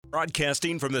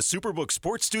Broadcasting from the Superbook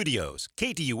Sports Studios,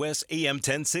 KDUS AM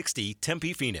 1060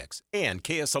 Tempe, Phoenix, and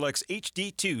KSLX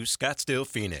HD2 Scottsdale,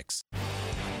 Phoenix.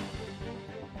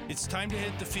 It's time to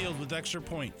hit the field with Extra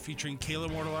Point, featuring Kayla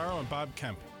Mortellaro and Bob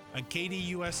Kemp on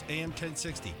KDUS AM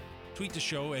 1060. Tweet the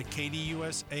show at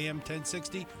KDUS AM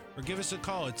 1060 or give us a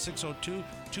call at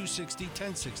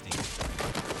 602-260-1060.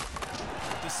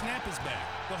 The snap is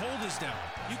back. The hold is down.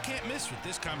 You can't miss with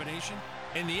this combination.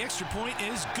 And the extra point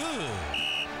is good.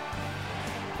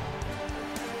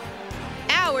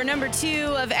 Hour number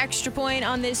 2 of Extra Point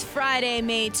on this Friday,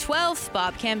 May 12th.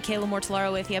 Bob Kemp, Kayla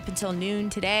Mortellaro with you up until noon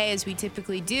today, as we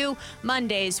typically do.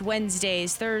 Mondays,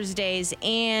 Wednesdays, Thursdays,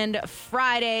 and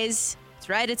Fridays. That's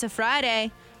right, it's a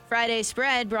Friday. Friday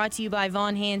Spread brought to you by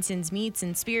Von Hansen's Meats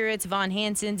and Spirits. Von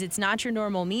Hansen's, it's not your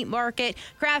normal meat market.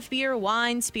 Craft beer,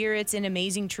 wine, spirits, and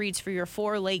amazing treats for your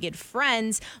four-legged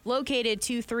friends. Located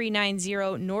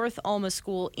 2390 North Alma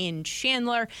School in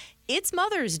Chandler. It's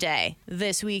Mother's Day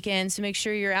this weekend, so make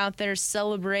sure you're out there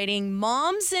celebrating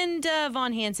moms, and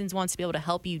Von Hansen's wants to be able to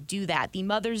help you do that. The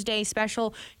Mother's Day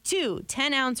special, 2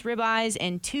 10-ounce ribeyes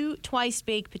and 2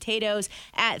 twice-baked potatoes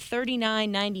at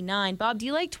 $39.99. Bob, do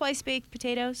you like twice-baked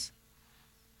potatoes?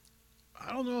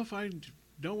 I don't know if I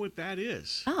know what that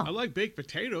is. Oh. I like baked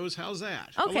potatoes. How's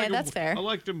that? Okay, that's fair. I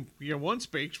like them once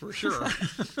baked for sure.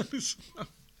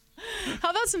 How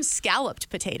about some scalloped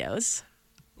potatoes?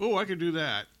 Oh, I could do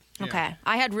that. Yeah. Okay.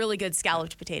 I had really good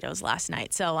scalloped potatoes last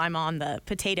night, so I'm on the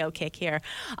potato kick here.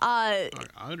 I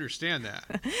understand that.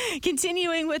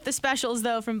 Continuing with the specials,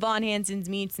 though, from Von Hansen's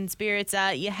Meats and Spirits,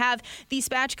 you have the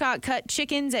spatchcock cut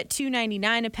chickens at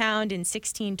 $2.99 a pound and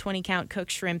 16 20-count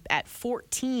cooked shrimp at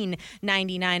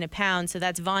 $14.99 a pound. So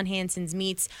that's Von Hansen's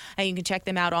Meats. You can check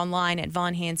them out online at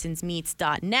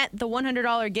vonhansensmeats.net. The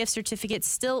 $100 gift certificate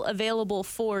still available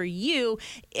for you,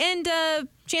 and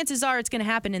chances are it's going to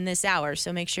happen in this hour,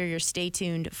 so make sure you're stay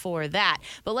tuned for that.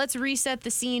 But let's reset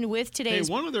the scene with today's...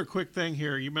 Hey, one other quick thing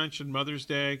here. You mentioned Mother's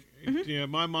Day. Mm-hmm. Yeah,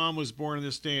 my mom was born on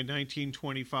this day in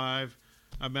 1925.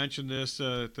 I mentioned this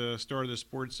at the start of the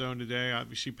Sports Zone today.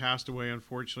 She passed away,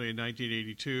 unfortunately, in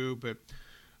 1982, but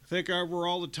I think we're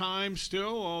all the time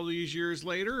still, all these years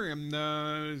later, and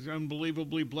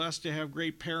unbelievably blessed to have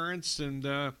great parents,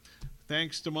 and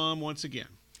thanks to Mom once again.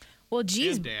 Well,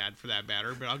 geez. And Dad, for that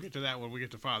matter, but I'll get to that when we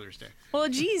get to Father's Day. Well,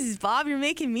 geez, Bob, you're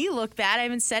making me look bad. I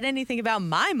haven't said anything about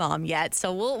my mom yet,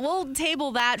 so we'll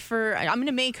table that for... I'm going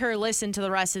to make her listen to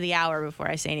the rest of the hour before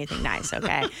I say anything nice,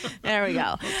 okay? There we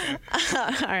go. Okay.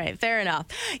 All right, fair enough.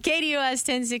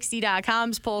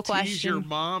 KDUS1060.com's poll question. Tease your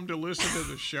mom to listen to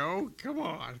the show? Come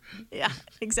on. Yeah,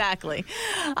 exactly.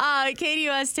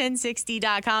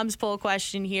 KDUS1060.com's poll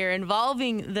question here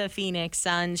involving the Phoenix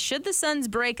Suns. Should the Suns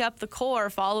break up the core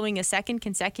following a second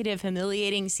consecutive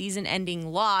humiliating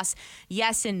season-ending loss?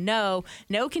 Yes and no.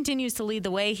 No continues to lead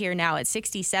the way here now at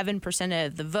 67%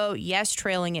 of the vote. Yes,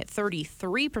 trailing at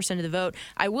 33% of the vote.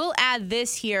 I will add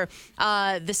this here.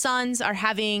 The Suns are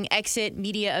having exit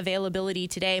media availability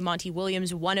today. Monty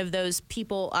Williams, one of those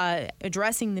people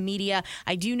addressing the media.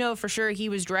 I do know for sure he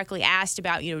was directly asked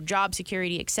about, job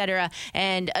security, etc.,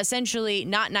 and essentially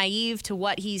not naive to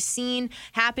what he's seen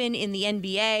happen in the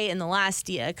NBA in the last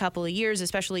couple of years,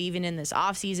 especially even in this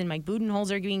offseason. Mike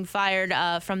Budenholzer being fired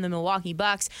from the Milwaukee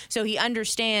Bucks. So he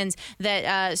understands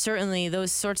that certainly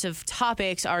those sorts of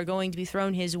topics are going to be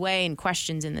thrown his way and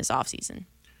questions in this offseason.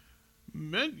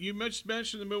 You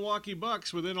mentioned the Milwaukee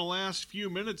Bucks. Within the last few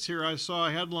minutes here, I saw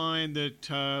a headline that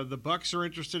the Bucks are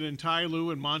interested in Ty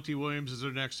Lue and Monty Williams as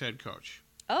their next head coach.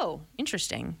 Oh,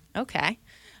 interesting. Okay.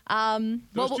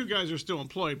 Those two guys are still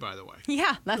employed, by the way.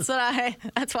 Yeah, that's why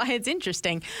it's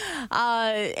interesting.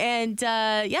 Okay.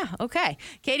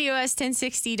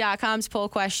 KDUS1060.com's poll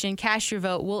question. Cast your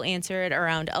vote. We'll answer it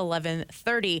around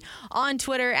 11:30. On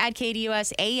Twitter at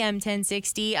KDUS AM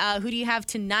 1060. Who do you have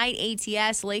tonight?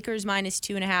 ATS, Lakers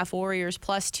 -2.5, Warriors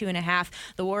 +2.5.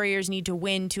 The Warriors need to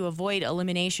win to avoid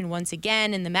elimination once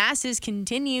again, and the masses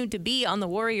continue to be on the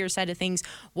Warriors side of things,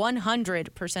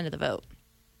 100% of the vote.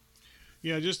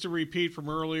 Yeah, just to repeat from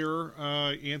earlier,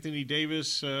 Anthony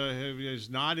Davis is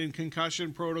not in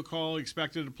concussion protocol,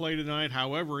 expected to play tonight.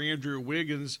 However, Andrew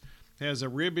Wiggins has a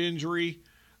rib injury,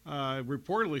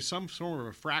 reportedly some sort of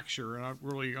a fracture. I don't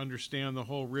really understand the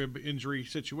whole rib injury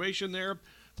situation there,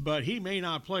 but he may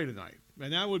not play tonight.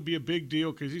 And that would be a big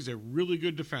deal because he's a really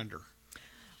good defender.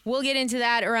 We'll get into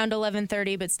that around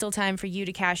 11:30, but still time for you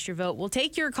to cast your vote. We'll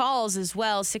take your calls as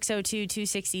well,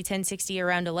 602-260-1060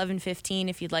 around 11:15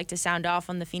 if you'd like to sound off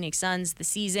on the Phoenix Suns, the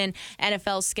season,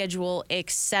 NFL schedule,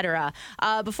 etc.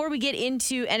 Before we get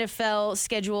into NFL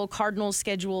schedule, Cardinals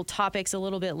schedule topics a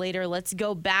little bit later, let's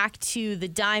go back to the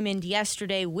Diamond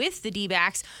yesterday with the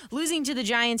Dbacks. Losing to the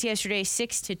Giants yesterday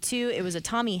 6-2. It was a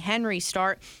Tommy Henry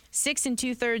start. 6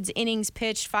 2/3 innings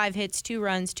pitched, 5 hits, 2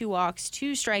 runs, 2 walks,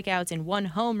 2 strikeouts, and 1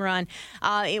 home run.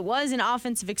 It was an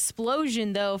offensive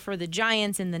explosion, though, for the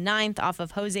Giants in the 9th off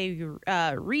of Jose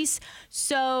Reese.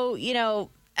 So,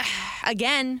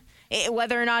 again,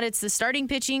 whether or not it's the starting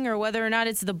pitching or whether or not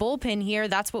it's the bullpen here,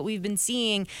 that's what we've been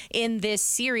seeing in this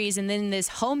series and then this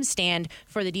homestand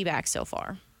for the D-backs so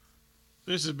far.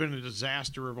 This has been a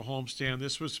disaster of a homestand.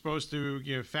 This was supposed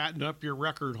to fatten up your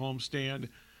record homestand.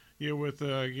 With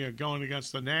going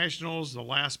against the Nationals, the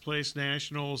last place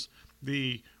Nationals,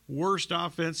 the worst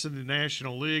offense in the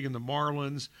National League, and the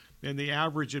Marlins, and the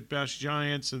average at best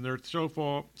Giants, and they're so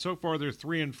far they're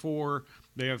 3-4.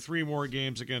 They have 3 more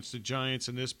games against the Giants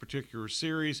in this particular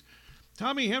series.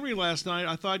 Tommy Henry last night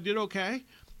I thought did okay.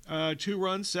 2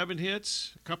 runs, 7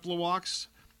 hits, a couple of walks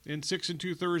in 6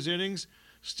 2/3 innings.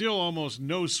 Still almost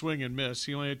no swing and miss.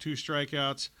 He only had 2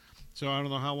 strikeouts. So I don't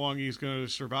know how long he's going to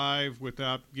survive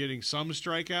without getting some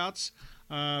strikeouts,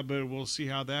 but we'll see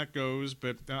how that goes.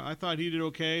 But I thought he did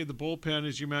okay. The bullpen,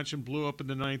 as you mentioned, blew up in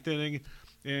the 9th inning.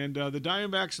 And the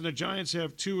Diamondbacks and the Giants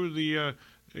have 2 of the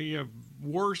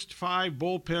worst 5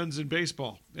 bullpens in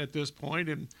baseball at this point.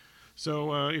 And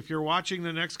so if you're watching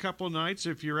the next couple of nights,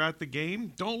 if you're at the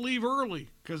game, don't leave early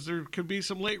because there could be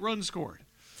some late runs scored.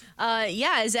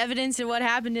 As evidence of what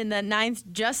happened in the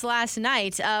 9th just last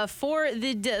night. For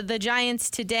the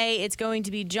Giants today, it's going to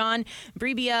be John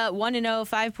Brebbia, 1-0,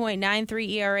 5.93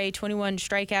 ERA, 21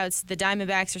 strikeouts. The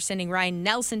Diamondbacks are sending Ryan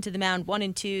Nelson to the mound,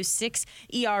 1-2, 6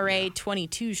 ERA,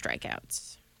 22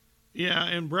 strikeouts. Yeah,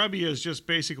 and Brebbia is just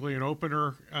basically an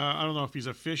opener. I don't know if he's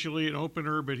officially an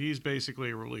opener, but he's basically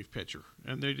a relief pitcher.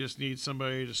 And they just need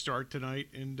somebody to start tonight.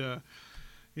 And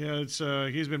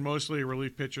he's been mostly a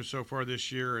relief pitcher so far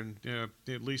this year, and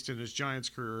at least in his Giants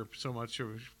career,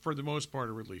 for the most part,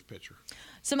 a relief pitcher.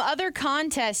 Some other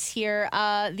contests here,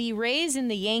 the Rays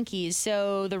and the Yankees.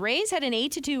 So the Rays had an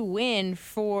 8-2 win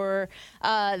for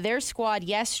their squad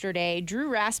yesterday. Drew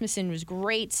Rasmussen was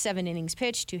great, 7 innings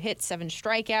pitched, 2 hits, 7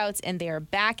 strikeouts, and they are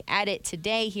back at it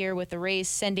today here with the Rays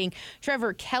sending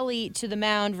Trevor Kelly to the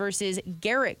mound versus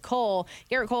Garrett Cole.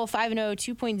 Garrett Cole, 5-0,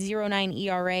 2.09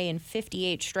 ERA, and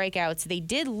 58 strikeouts. They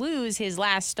did lose his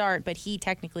last start, but he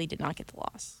technically did not get the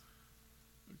loss.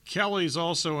 Kelly's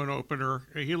also an opener.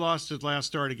 He lost his last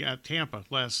start at Tampa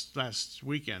last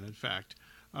weekend, in fact.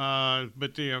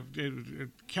 But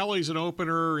Kelly's an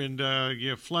opener, and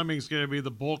Fleming's going to be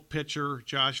the bulk pitcher,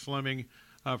 Josh Fleming,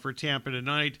 for Tampa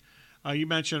tonight. You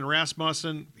mentioned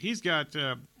Rasmussen. He's got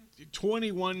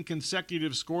 21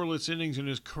 consecutive scoreless innings in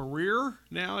his career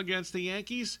now against the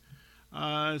Yankees.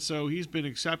 So he's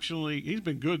been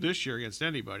good this year against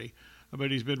anybody,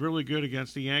 but he's been really good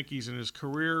against the Yankees in his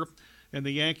career. And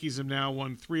the Yankees have now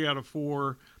won 3 out of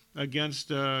 4 against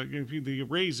the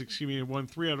Rays. Won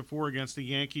 3 out of 4 against the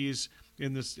Yankees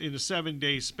in a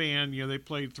 7-day span. They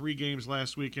played 3 games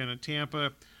last weekend in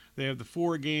Tampa. They have the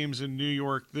 4 games in New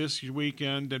York this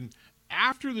weekend. And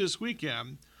after this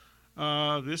weekend,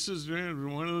 this is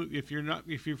one of if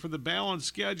you're for the balanced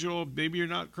schedule, maybe you're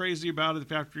not crazy about it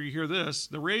after you hear this.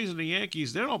 The Rays and the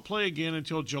Yankees, they don't play again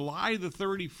until July the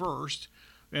 31st,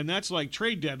 and that's like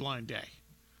trade deadline day.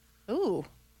 Ooh,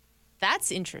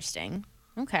 that's interesting.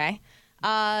 Okay.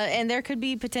 And there could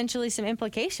be potentially some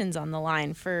implications on the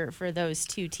line for those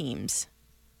 2 teams.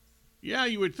 Yeah,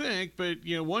 you would think, but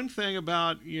one thing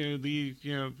about you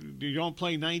don't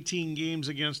play 19 games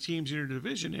against teams in your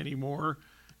division anymore.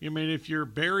 I mean, if you're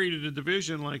buried in a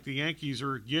division like the Yankees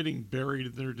are getting buried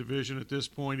in their division at this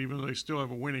point, even though they still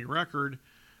have a winning record,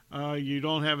 you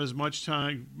don't have as much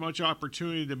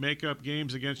opportunity to make up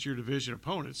games against your division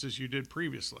opponents as you did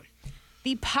previously.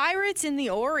 The Pirates and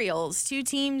the Orioles, 2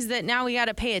 teams that now we got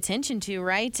to pay attention to,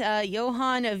 right?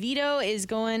 Johan Oviedo is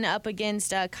going up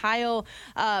against Kyle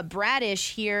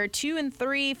Bradish here.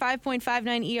 2-3,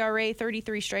 5.59 ERA,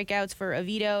 33 strikeouts for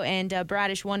Oviedo, and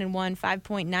Bradish 1-1,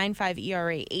 5.95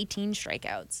 ERA, 18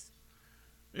 strikeouts.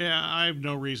 Yeah, I have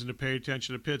no reason to pay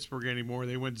attention to Pittsburgh anymore.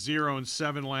 They went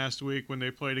 0-7 last week when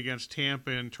they played against Tampa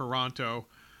and Toronto.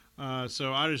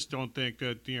 So I just don't think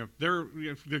that,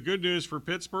 the good news for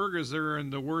Pittsburgh is they're in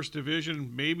the worst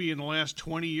division maybe in the last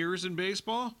 20 years in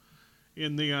baseball.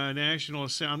 In the National,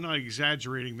 I'm not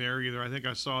exaggerating there either. I think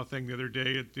I saw a thing the other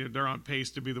day. They're on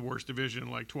pace to be the worst division in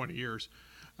like 20 years.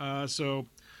 So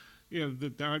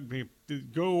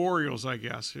go Orioles, I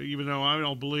guess, even though I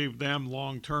don't believe them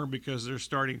long term because their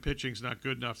starting pitching's not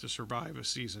good enough to survive a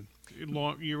season.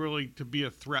 You really to be a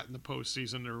threat in the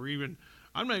postseason, or even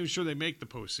I'm not even sure they make the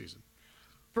postseason.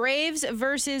 Braves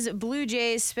versus Blue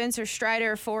Jays. Spencer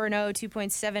Strider, 4-0,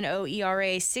 2.70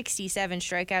 ERA, 67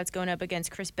 strikeouts, going up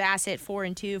against Chris Bassett,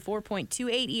 4-2,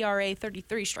 4.28 ERA,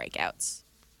 33 strikeouts.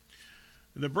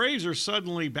 The Braves are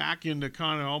suddenly back into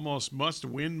kind of almost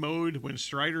must-win mode when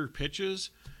Strider pitches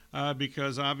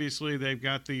because obviously they've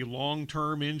got the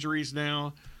long-term injuries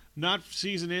now. Not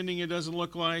season-ending, it doesn't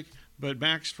look like, but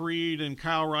Max Fried and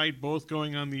Kyle Wright both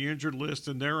going on the injured list,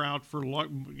 and they're out for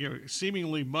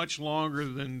seemingly much longer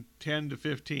than 10 to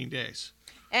 15 days.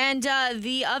 And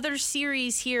the other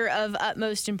series here of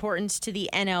utmost importance to the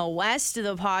NL West,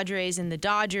 the Padres and the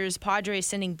Dodgers. Padres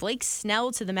sending Blake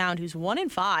Snell to the mound, who's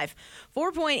 1-5,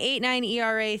 4.89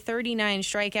 ERA, 39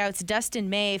 strikeouts. Dustin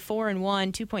May,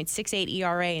 4-1, 2.68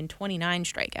 ERA, and 29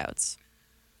 strikeouts.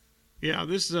 Yeah,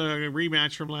 this is a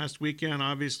rematch from last weekend.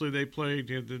 Obviously, they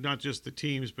played not just the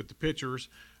teams, but the pitchers.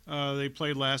 They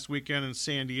played last weekend in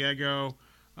San Diego.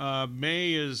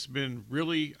 May has been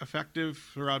really effective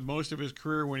throughout most of his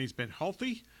career when he's been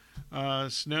healthy.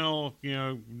 Snell,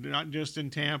 not just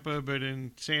in Tampa, but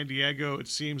in San Diego, it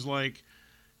seems like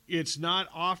it's not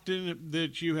often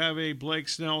that you have a Blake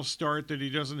Snell start that he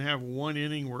doesn't have one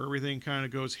inning where everything kind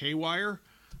of goes haywire.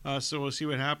 So we'll see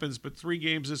what happens. But 3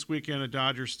 games this weekend at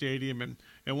Dodger Stadium.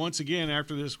 And once again,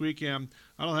 after this weekend,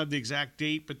 I don't have the exact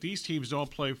date, but these teams don't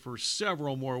play for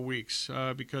several more weeks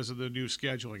because of the new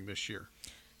scheduling this year.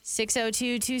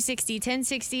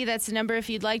 602-260-1060. That's the number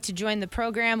if you'd like to join the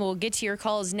program. We'll get to your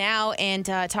calls now and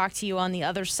talk to you on the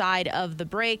other side of the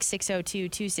break.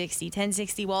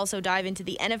 602-260-1060. We'll also dive into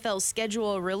the NFL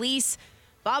schedule release.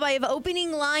 Bob, I have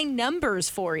opening line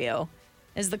numbers for you.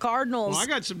 As the Cardinals. Well, I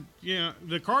got some.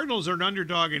 The Cardinals are an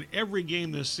underdog in every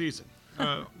game this season.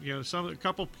 A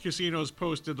couple casinos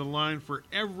posted the line for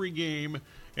every game,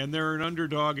 and they're an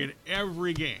underdog in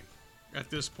every game at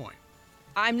this point.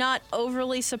 I'm not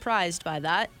overly surprised by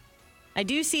that. I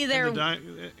do see their.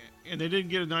 And they didn't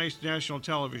get a nice national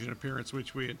television appearance,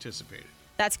 which we anticipated.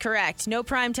 That's correct. No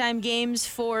primetime games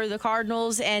for the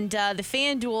Cardinals, and the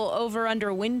FanDuel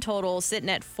over/under win total sitting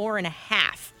at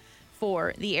 4.5.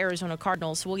 For the Arizona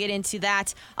Cardinals. We'll get into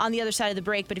that on the other side of the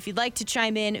break, but if you'd like to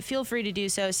chime in, feel free to do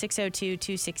so,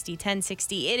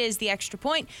 602-260-1060. It is the Extra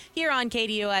Point here on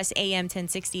KDUS AM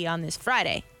 1060 on this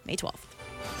Friday, May 12th.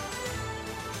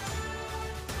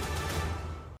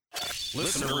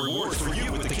 Listener rewards for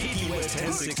you with the KDUS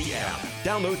 1060 app.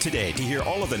 Download today to hear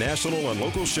all of the national and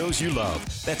local shows you love.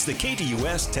 That's the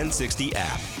KDUS 1060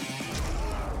 app.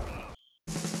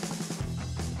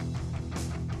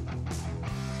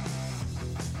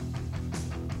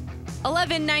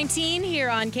 11:19 here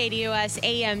on KDUS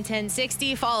AM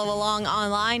 1060. Follow along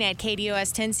online at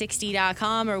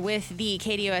KDUS1060.com or with the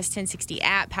KDUS 1060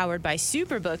 app powered by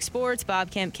Superbook Sports.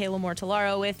 Bob Kemp, Kayla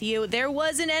Mortellaro with you. There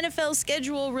was an NFL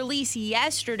schedule release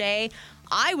yesterday.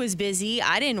 I was busy.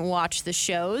 I didn't watch the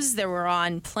shows. They were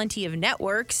on plenty of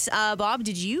networks. Bob,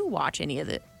 did you watch any of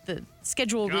the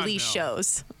schedule release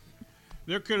shows?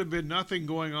 There could have been nothing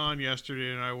going on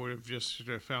yesterday, and I would have just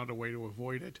found a way to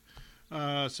avoid it.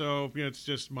 So it's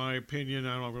just my opinion.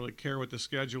 I don't really care what the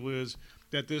schedule is.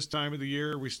 At this time of the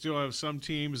year, we still have some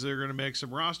teams that are going to make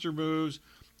some roster moves.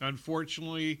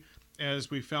 Unfortunately, as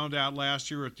we found out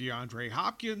last year with DeAndre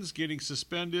Hopkins getting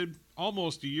suspended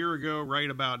almost a year ago, right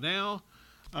about now,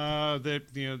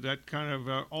 that kind of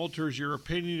alters your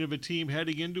opinion of a team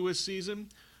heading into a season.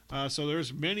 So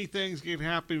there's many things that can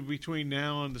happen between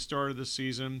now and the start of the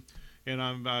season, and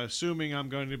I'm assuming I'm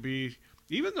going to be.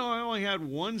 Even though I only had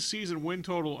one season win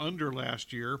total under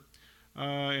last year,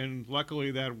 and luckily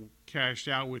that cashed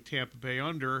out with Tampa Bay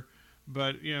under,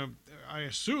 but I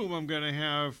assume I'm going to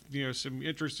have some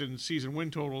interest in season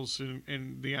win totals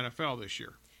in the NFL this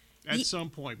year at some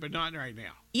point, but not right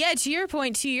now. Yeah, to your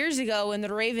point, 2 years ago when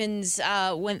the Ravens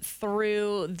went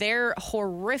through their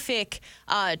horrific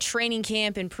training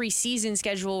camp and preseason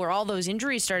schedule where all those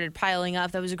injuries started piling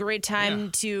up, that was a great time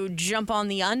to jump on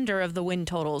the under of the win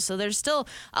totals. So there's still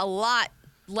a lot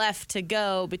left to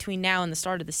go between now and the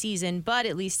start of the season, but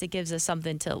at least it gives us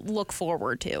something to look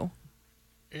forward to.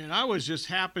 And I was just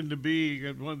happened to be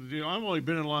I've only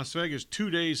been in Las Vegas 2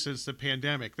 days since the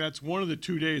pandemic. That's one of the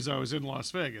 2 days I was in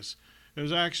Las Vegas. It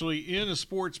was actually in a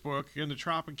sports book in the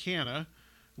Tropicana,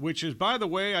 which is, by the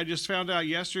way, I just found out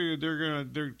yesterday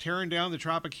they're tearing down the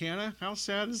Tropicana. How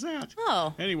sad is that?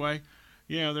 Oh. Anyway,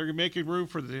 Yeah, they're making room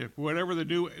for whatever the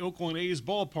new Oakland A's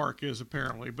ballpark is,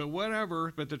 apparently. But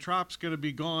whatever. But the Trop's going to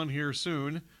be gone here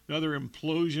soon. Another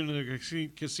implosion in the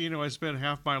casino I spent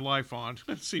half my life on,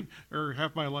 or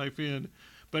half my life in.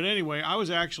 But anyway, I was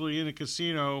actually in a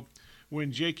casino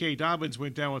when J.K. Dobbins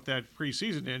went down with that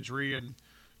preseason injury,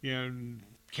 and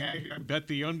I bet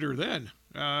the under then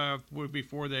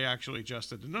before they actually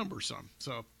adjusted the numbers some.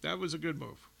 So that was a good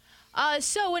move.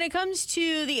 So when it comes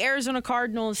to the Arizona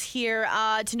Cardinals here,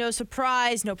 to no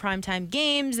surprise, no primetime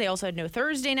games. They also had no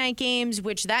Thursday night games,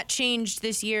 which that changed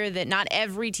this year, that not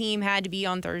every team had to be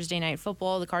on Thursday night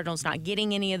football. The Cardinals not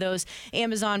getting any of those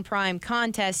Amazon Prime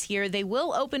contests here. They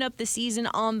will open up the season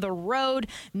on the road,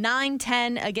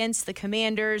 9-10 against the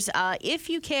Commanders. If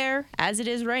you care, as it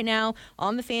is right now,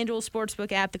 on the FanDuel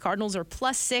Sportsbook app, the Cardinals are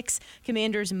 +6,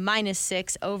 Commanders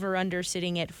 -6, over-under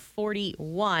sitting at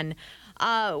 41.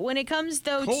 When it comes,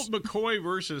 though... Colt McCoy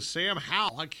versus Sam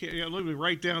Howell. Let me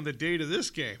write down the date of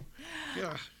this game.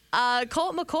 Yeah.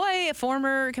 Colt McCoy, a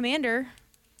former Commander.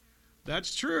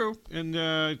 That's true.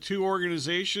 And two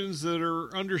organizations that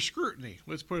are under scrutiny.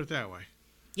 Let's put it that way.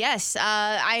 Yes.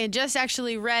 I had just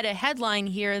actually read a headline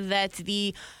here that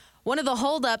one of the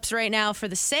holdups right now for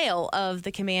the sale of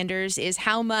the Commanders is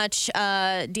how much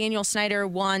Daniel Snyder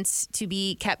wants to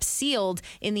be kept sealed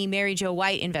in the Mary Jo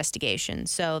White investigation.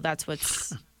 So that's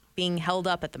what's being held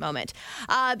up at the moment.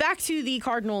 Back to the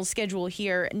Cardinals schedule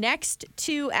here. Next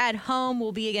two at home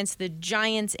will be against the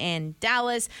Giants and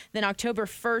Dallas. Then October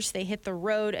 1st, they hit the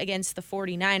road against the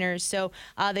 49ers. So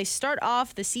they start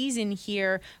off the season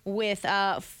here with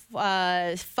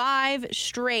 5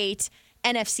 straight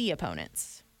NFC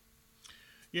opponents.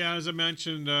 Yeah, as I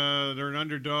mentioned, they're an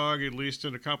underdog, at least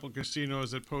in a couple of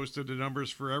casinos that posted the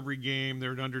numbers for every game.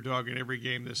 They're an underdog in every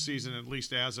game this season, at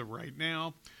least as of right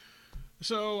now.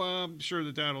 So I'm sure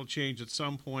that'll change at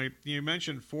some point. You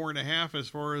mentioned 4.5 as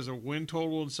far as a win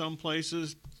total in some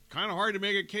places. Kind of hard to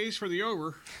make a case for the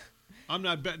over. I'm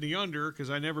not betting the under because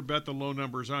I never bet the low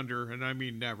numbers under, and I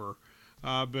mean never.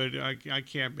 But I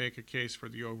can't make a case for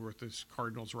the over with this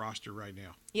Cardinals roster right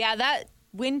now. Yeah, that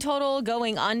win total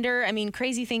going under, I mean,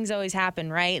 crazy things always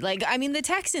happen, right? Like, I mean, the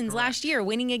Texans last year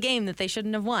winning a game that they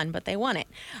shouldn't have won, but they won it.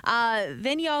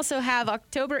 Then you also have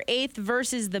October 8th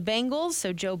versus the Bengals,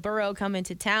 so Joe Burrow coming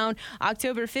to town.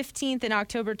 October 15th and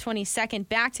October 22nd,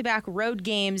 back-to-back road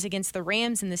games against the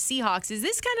Rams and the Seahawks. Is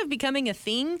this kind of becoming a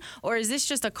thing, or is this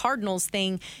just a Cardinals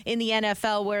thing in the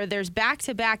NFL where there's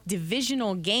back-to-back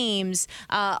divisional games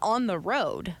on the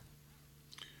road?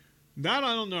 That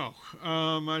I don't know.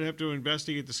 I'd have to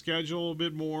investigate the schedule a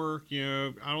bit more.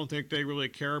 I don't think they really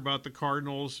care about the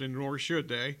Cardinals, and nor should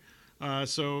they.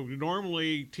 So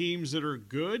normally teams that are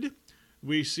good,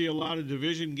 we see a lot of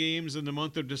division games in the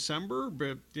month of December.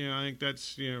 But I think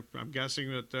that's I'm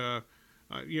guessing that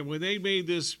when they made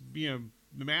this the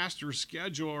master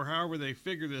schedule or however they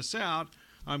figure this out,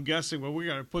 I'm guessing, we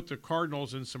got to put the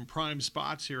Cardinals in some prime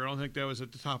spots here. I don't think that was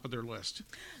at the top of their list.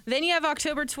 Then you have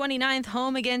October 29th,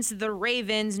 home against the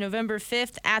Ravens. November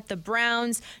 5th at the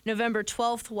Browns. November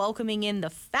 12th, welcoming in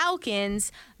the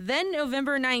Falcons. Then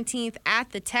November 19th at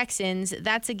the Texans.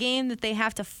 That's a game that they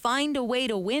have to find a way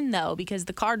to win, though, because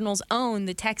the Cardinals own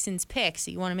the Texans' pick. So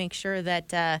you want to make sure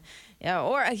that...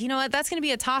 or, you know what, that's going to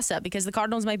be a toss-up because the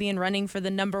Cardinals might be in running for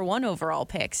the number 1 overall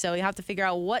pick. So you have to figure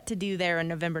out what to do there on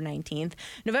November 19th.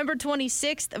 November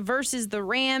 26th versus the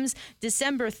Rams.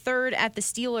 December 3rd at the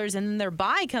Steelers. And then their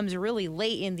bye comes really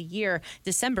late in the year,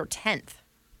 December 10th.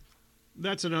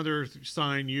 That's another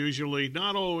sign usually.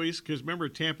 Not always, because remember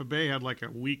Tampa Bay had like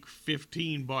a week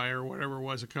 15 bye or whatever it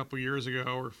was a couple years ago,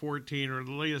 or 14, or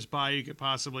the latest bye you could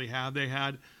possibly have. They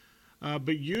had...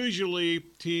 but usually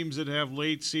teams that have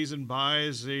late season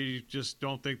buys, they just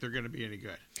don't think they're going to be any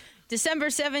good. December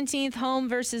 17th, home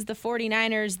versus the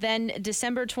 49ers. Then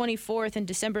December 24th and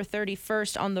December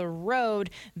 31st on the road,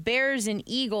 Bears and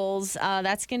Eagles.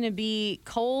 That's going to be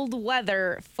cold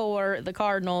weather for the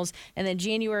Cardinals. And then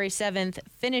January 7th,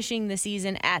 finishing the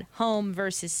season at home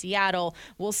versus Seattle.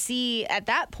 We'll see at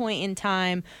that point in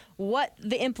time what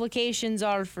the implications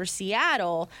are for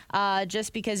Seattle,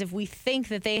 just because if we think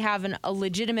that they have a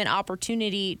legitimate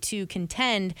opportunity to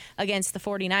contend against the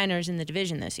 49ers in the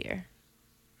division this year.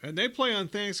 And they play on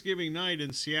Thanksgiving night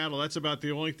in Seattle. That's about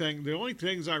the only thing. The only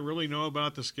things I really know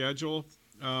about the schedule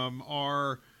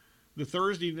are the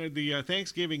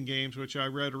Thanksgiving games, which I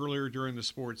read earlier during the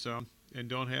Sports Zone and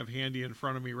don't have handy in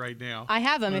front of me right now. I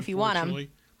have them if you want them.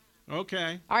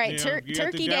 Okay. All right,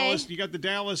 Turkey Day. You got the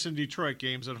Dallas and Detroit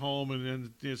games at home,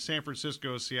 and then San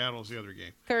Francisco, Seattle's the other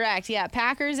game. Correct, yeah.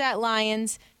 Packers at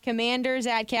Lions, Commanders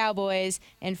at Cowboys,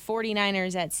 and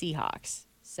 49ers at Seahawks.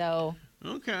 So.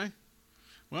 Okay.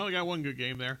 Well, we got one good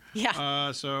game there.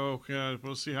 Yeah. So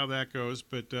we'll see how that goes.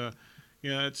 But,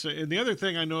 it's and the other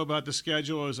thing I know about the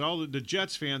schedule is all the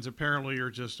Jets fans apparently are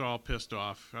just all pissed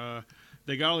off.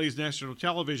 They got all these national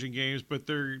television games, but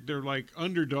they're like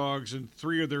underdogs in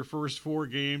 3 of their first 4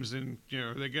 games, and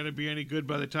they're going to be any good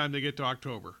by the time they get to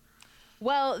October.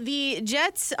 Well, the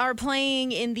Jets are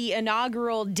playing in the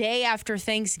inaugural day after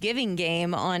Thanksgiving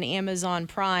game on Amazon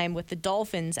Prime with the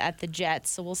Dolphins at the Jets.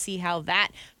 So we'll see how that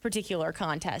particular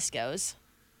contest goes.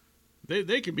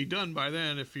 They can be done by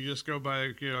then if you just go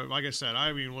by, like I said, I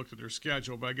haven't even looked at their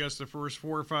schedule, but I guess the first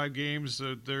 4 or 5 games,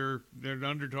 they're an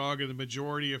underdog in the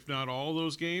majority, if not all,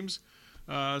 those games.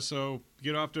 So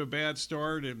get off to a bad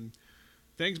start, and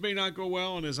things may not go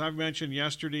well. And as I've mentioned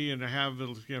yesterday, and I have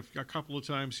a couple of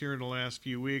times here in the last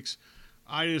few weeks,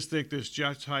 I just think this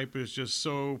Jets hype is just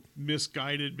so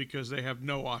misguided because they have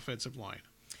no offensive line.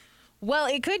 Well,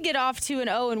 it could get off to an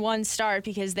 0-1 start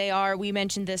because we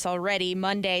mentioned this already,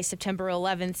 Monday, September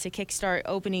 11th to kickstart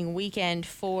opening weekend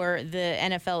for the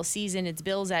NFL season. It's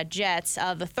Bills at Jets.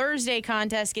 The Thursday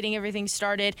contest, getting everything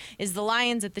started, is the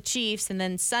Lions at the Chiefs. And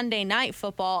then Sunday night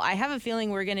football, I have a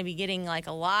feeling we're going to be getting like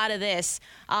a lot of this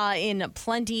in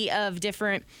plenty of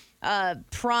different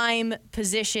prime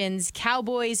positions.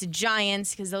 Cowboys,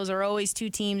 Giants, because those are always 2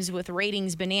 teams with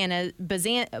ratings bonanza.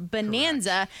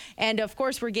 Correct. And of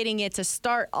course, we're getting it to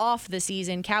start off the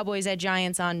season. Cowboys at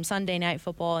Giants on Sunday Night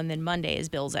Football, and then Monday is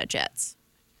Bills at Jets.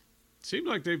 Seems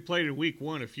like they've played in week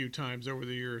 1 a few times over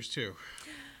the years too.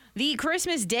 The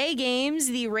Christmas Day games,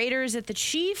 the Raiders at the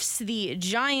Chiefs, the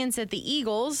Giants at the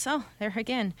Eagles. Oh, there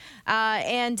again.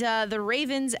 And the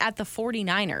Ravens at the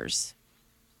 49ers.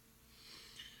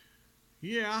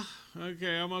 Yeah,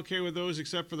 okay, I'm okay with those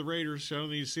except for the Raiders. I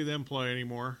don't need to see them play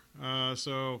anymore.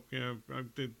 So,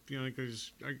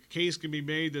 because a case can be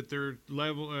made that their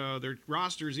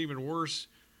roster is even worse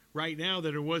right now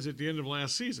than it was at the end of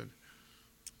last season.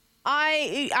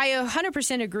 I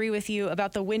 100% agree with you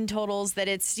about the win totals, that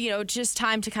it's, just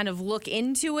time to kind of look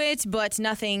into it, but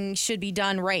nothing should be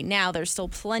done right now. There's still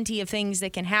plenty of things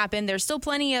that can happen. There's still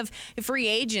plenty of free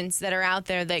agents that are out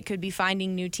there that could be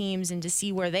finding new teams and to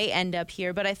see where they end up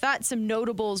here. But I thought some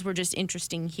notables were just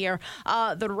interesting here.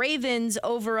 The Ravens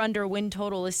over-under win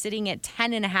total is sitting at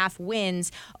 10.5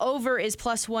 wins. Over is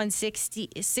plus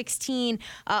 116.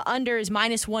 Under is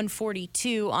minus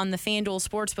 142 on the FanDuel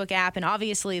Sportsbook app. And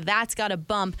obviously that's got a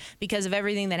bump because of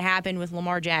everything that happened with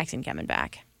Lamar Jackson coming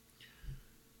back.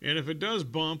 And if it does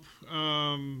bump,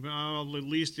 I'll at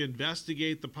least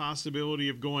investigate the possibility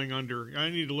of going under. I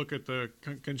need to look at the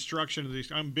construction of these.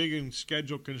 I'm big in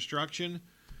scheduled construction.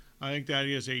 I think that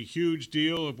is a huge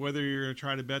deal of whether you're going to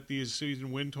try to bet these season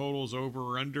win totals over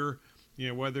or under.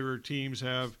 Whether teams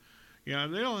have, they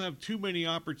don't have too many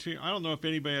opportunities. I don't know if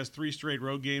anybody has 3 straight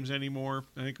road games anymore.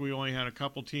 I think we only had a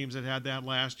couple teams that had that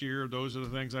last year. Those are the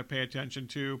things I pay attention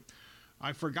to.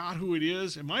 I forgot who it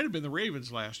is. It might have been the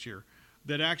Ravens last year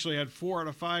that actually had 4 out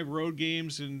of 5 road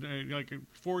games and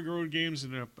 4 road games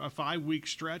in a 5-week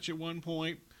stretch at one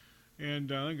point.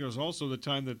 And I think it was also the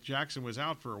time that Jackson was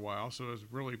out for a while, so it was a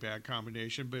really bad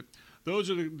combination. But those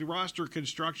are the roster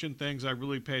construction things I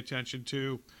really pay attention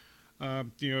to.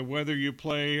 Whether you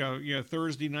play a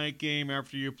Thursday night game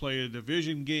after you play a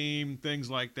division game, things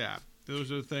like that.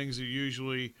 Those are the things that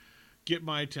usually get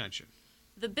my attention.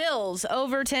 The Bills,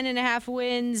 over 10.5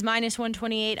 wins, minus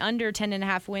 128, under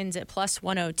 10.5 wins at plus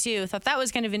 102. I thought that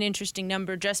was kind of an interesting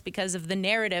number just because of the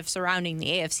narrative surrounding the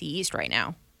AFC East right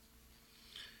now.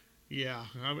 Yeah,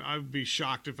 I'd be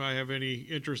shocked if I have any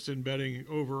interest in betting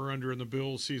over or under in the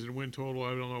Bills season win total.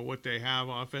 I don't know what they have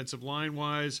offensive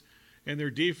line-wise. And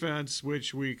their defense,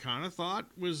 which we kind of thought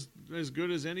was as good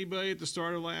as anybody at the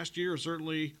start of last year, or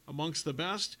certainly amongst the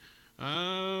best,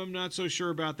 I'm not so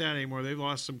sure about that anymore. They've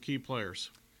lost some key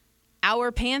players.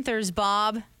 Our Panthers,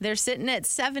 Bob, they're sitting at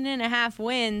 7.5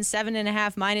 wins,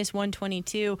 7.5 minus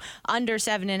 122, under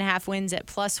 7.5 wins at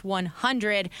plus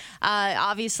 100.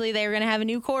 Obviously, they're going to have a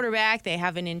new quarterback. They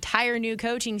have an entire new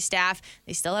coaching staff.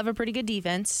 They still have a pretty good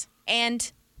defense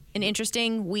and an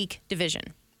interesting weak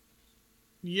division.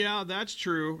 Yeah, that's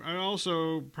true. I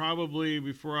also probably,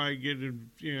 before I get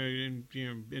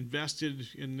invested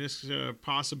in this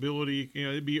possibility,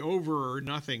 it'd be over or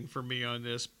nothing for me on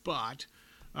this. But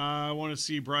I want to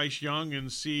see Bryce Young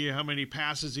and see how many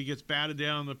passes he gets batted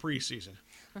down in the preseason.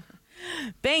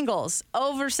 Bengals,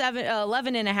 over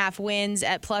 11.5 wins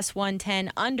at plus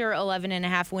 110, under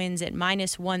 11.5 wins at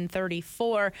minus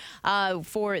 134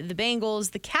 for the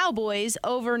Bengals. The Cowboys,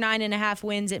 over 9.5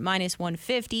 wins at minus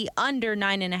 150, under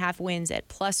 9.5 wins at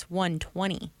plus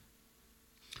 120.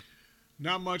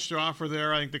 Not much to offer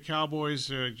there. I think the Cowboys,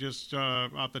 just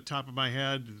off the top of my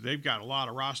head, they've got a lot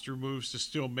of roster moves to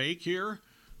still make here.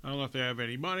 I don't know if they have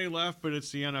any money left, but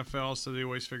it's the NFL, so they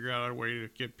always figure out a way to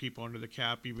get people under the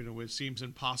cap, even though it seems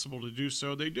impossible to do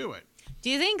so. They do it.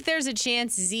 Do you think there's a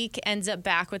chance Zeke ends up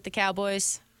back with the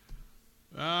Cowboys?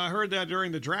 I heard that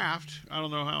during the draft. I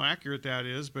don't know how accurate that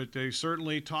is, but they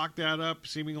certainly talked that up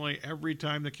seemingly every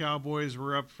time the Cowboys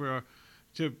were up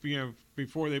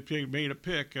before they made a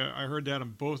pick. I heard that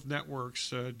on both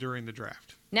networks during the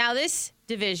draft. Now this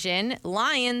division,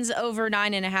 Lions over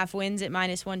 9.5 wins at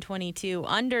 -122,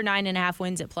 under 9.5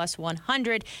 wins at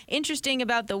 +100. Interesting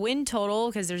about the win total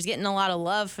because there's getting a lot of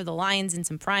love for the Lions in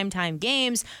some primetime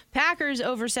games. Packers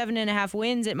over 7.5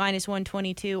 wins at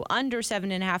 -122, under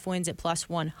 7.5 wins at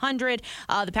 +100.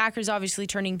 The Packers obviously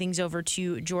turning things over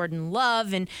to Jordan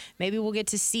Love, and maybe we'll get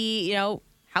to see, how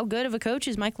good of a coach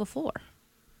is Mike LaFleur.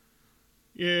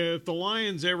 Yeah, if the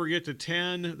Lions ever get to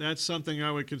 10, that's something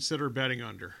I would consider betting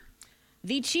under.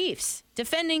 The Chiefs,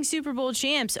 defending Super Bowl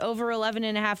champs, over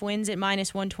 11.5 wins at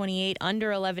 -128,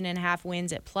 under 11.5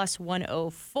 wins at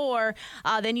 +104.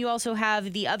 Then you also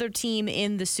have the other team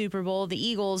in the Super Bowl, the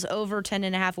Eagles, over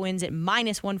 10.5 wins at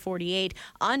 -148,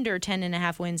 under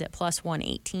 10.5 wins at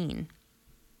 +118.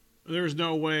 There's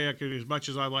no way I could, as much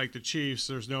as I like the Chiefs,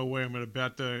 there's no way I'm going to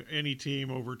bet any team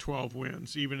over 12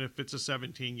 wins, even if it's a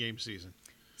 17-game season.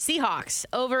 Seahawks,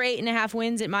 over 8.5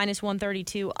 wins at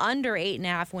 -132, under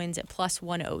 8.5 wins at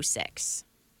 +106.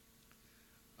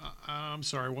 I'm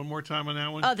sorry, one more time on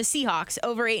that one? Oh, the Seahawks,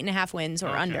 over 8.5 wins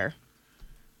or under.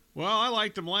 Well, I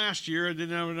liked them last year. I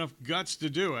didn't have enough guts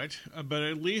to do it, but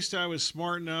at least I was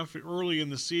smart enough early in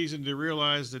the season to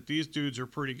realize that these dudes are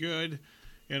pretty good,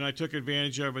 and I took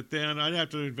advantage of it then. I'd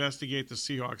have to investigate the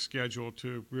Seahawks schedule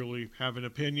to really have an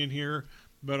opinion here.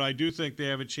 But I do think they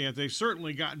have a chance. They've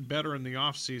certainly gotten better in the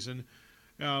offseason,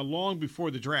 long before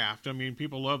the draft. I mean,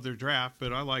 people love their draft,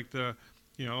 but I like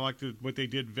what they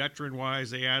did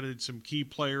veteran-wise. They added some key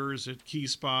players at key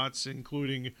spots,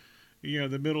 including,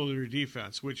 the middle of their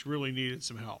defense, which really needed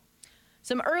some help.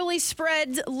 Some early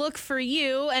spreads look for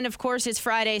you. And, of course, it's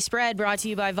Friday Spread brought to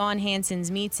you by Von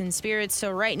Hansen's Meats and Spirits. So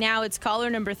right now it's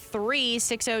caller number 3,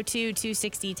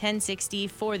 602-260-1060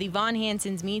 for the Von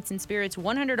Hansen's Meats and Spirits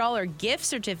 $100 gift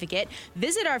certificate.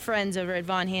 Visit our friends over at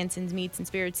Von Hansen's Meats and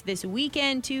Spirits this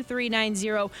weekend,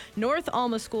 2390 North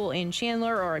Alma School in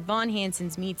Chandler, or at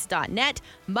vonhansensmeats.net.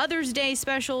 Mother's Day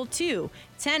special, 2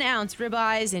 10-ounce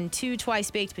ribeyes and 2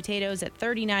 twice-baked potatoes at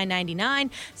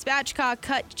 $39.99. Spatchcock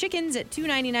cut chickens at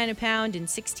 $2.99 a pound and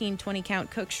 16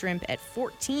 20-count cooked shrimp at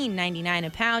 $14.99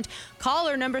 a pound.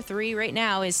 Caller number 3 right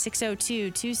now is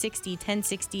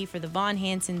 602-260-1060 for the Von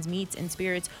Hansen's Meats and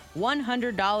Spirits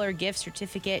 $100 gift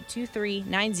certificate,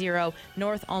 2390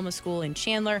 North Alma School in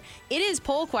Chandler. It is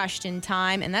poll question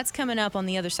time, and that's coming up on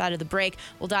the other side of the break.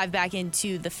 We'll dive back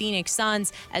into the Phoenix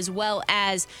Suns as well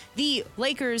as the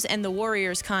Lakers and the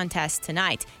Warriors contest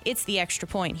tonight. It's the Extra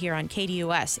Point here on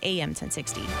KDUS AM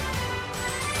 1060.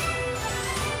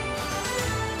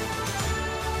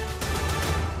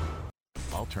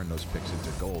 I'll turn those picks into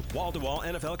gold. Wall-to-wall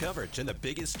NFL coverage and the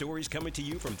biggest stories coming to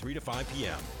you from 3 to 5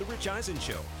 p.m. The Rich Eisen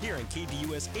Show here on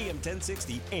KDUS AM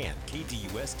 1060 and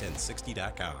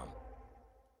KDUS1060.com.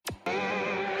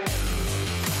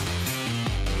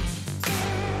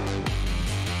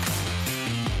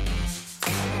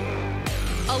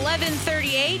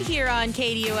 11:38 here on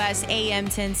KDUS AM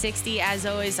 1060. As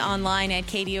always, online at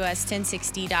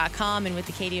KDUS1060.com and with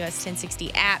the KDUS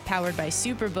 1060 app powered by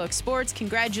Superbook Sports.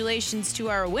 Congratulations to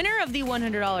our winner of the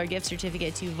 $100 gift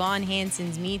certificate to Von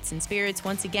Hansen's Meats and Spirits.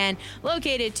 Once again,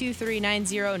 located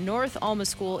 2390 North Alma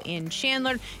School in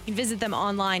Chandler. You can visit them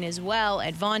online as well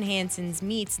at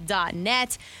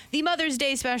vonhansensmeats.net. The Mother's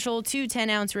Day special, 2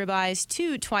 10-ounce ribeyes,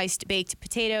 2 twice-baked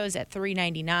potatoes at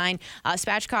 $3.99.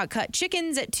 Spatchcock cut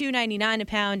chickens at $2.99 a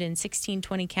pound and 16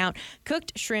 20-count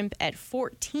cooked shrimp at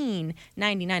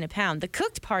 $14.99 a pound. The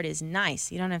cooked part is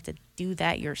nice. You don't have to do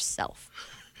that yourself.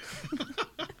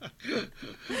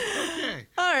 Okay.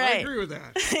 All right. I agree with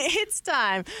that. It's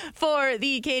time for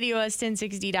the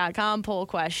KDUS1060.com poll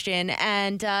question,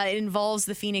 and it involves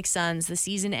the Phoenix Suns. The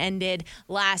season ended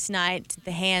last night at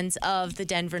the hands of the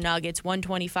Denver Nuggets.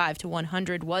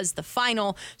 125-100 was the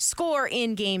final score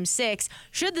in Game 6.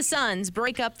 Should the Suns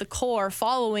break up the core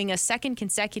following a second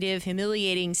consecutive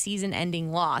humiliating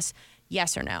season-ending loss?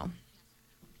 Yes or no?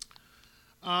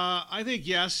 I think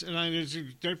yes, and there's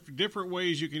different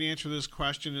ways you can answer this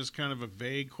question. It's kind of a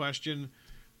vague question,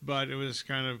 but it was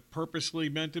kind of purposely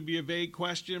meant to be a vague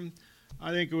question.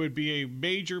 I think it would be a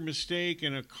major mistake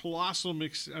and a colossal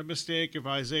mistake if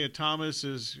Isaiah Thomas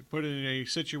is put in a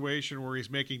situation where he's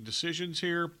making decisions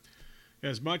here.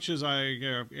 as much as I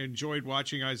enjoyed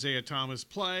watching Isaiah Thomas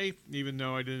play, even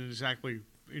though I didn't exactly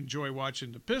enjoy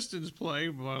watching the Pistons play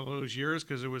one of those years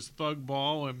because it was thug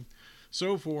ball and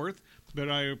so forth, but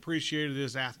I appreciated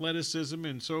his athleticism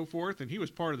and so forth, and he was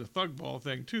part of the thug ball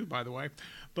thing too, by the way.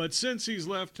 But since he's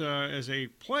left as a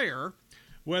player,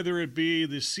 whether it be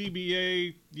the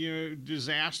CBA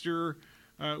disaster,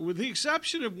 with the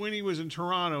exception of when he was in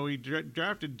Toronto, he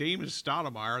drafted Damon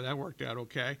Stoudemire. That worked out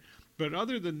okay. But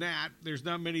other than that, there's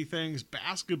not many things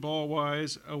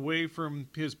basketball-wise away from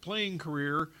his playing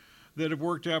career that have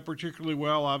worked out particularly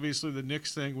well. Obviously, the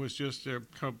Knicks thing was just a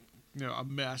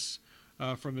mess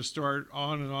from the start,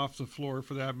 on and off the floor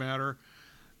for that matter.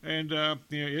 And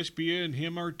Ishbia and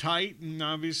him are tight, and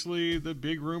obviously the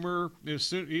big rumor is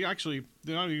he actually,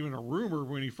 not even a rumor,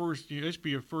 when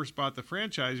Ishbia first bought the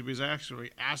franchise, he was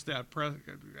actually asked that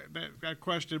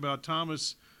question about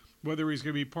Thomas, whether he's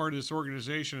going to be part of this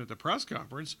organization at the press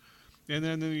conference. And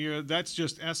then that's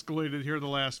just escalated here the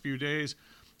last few days.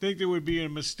 I think there would be a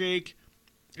mistake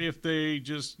if they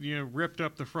just ripped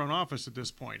up the front office at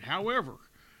this point. However,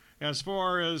 as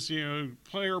far as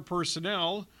player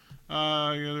personnel,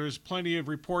 there's plenty of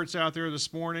reports out there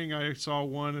this morning. I saw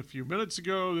one a few minutes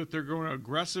ago that they're going to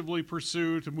aggressively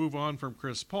pursue to move on from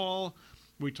Chris Paul.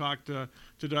 We talked to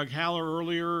Doug Haller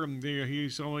earlier, and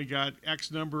he's only got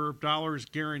X number of dollars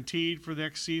guaranteed for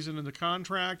next season in the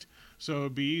contract, so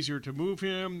it'd be easier to move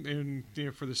him,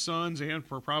 and for the Suns and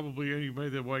for probably anybody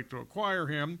that would like to acquire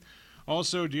him.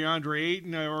 Also, DeAndre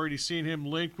Ayton, I've already seen him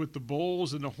linked with the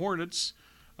Bulls and the Hornets,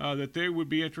 that they would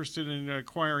be interested in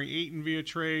acquiring Ayton via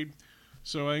trade.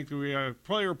 So I think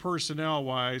player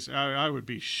personnel-wise, I would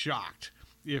be shocked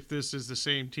if this is the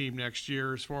same team next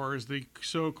year as far as the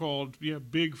so-called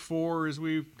Big Four, as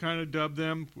we've kind of dubbed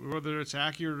them, whether it's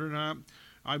accurate or not.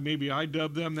 Maybe I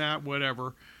dubbed them that,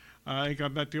 whatever. I think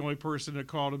I'm not the only person that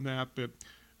called them that, but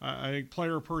I think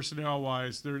player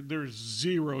personnel-wise, there's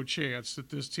zero chance that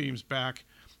this team's back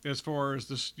as far as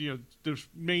the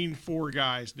main four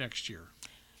guys next year.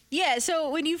 Yeah, so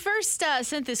when you first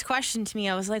sent this question to me,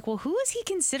 I was like, well, who is he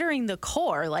considering the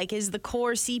core? Like, is the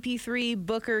core CP3,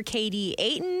 Booker, KD,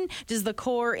 Ayton? Does the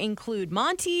core include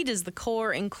Monty? Does the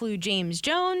core include James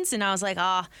Jones? And I was like,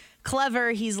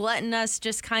 clever. He's letting us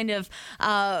just kind of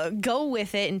go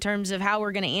with it in terms of how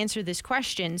we're going to answer this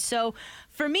question. So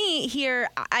for me here,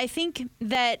 I think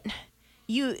that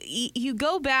you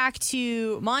go back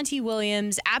to Monty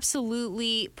Williams,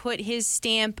 absolutely put his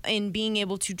stamp in being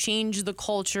able to change the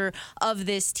culture of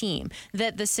this team.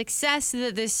 That the success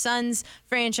that this Suns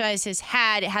franchise has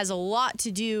had has a lot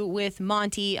to do with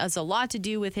Monty, has a lot to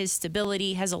do with his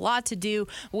stability, has a lot to do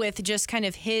with just kind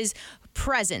of his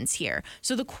presence here.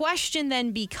 So the question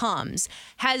then becomes,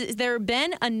 has there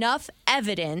been enough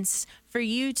evidence for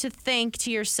you to think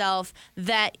to yourself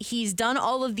that he's done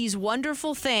all of these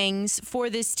wonderful things for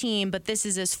this team, but this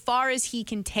is as far as he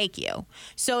can take you?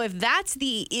 So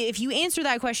if you answer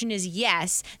that question is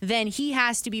yes, then he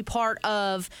has to be part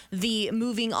of the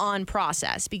moving on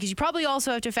process, because you probably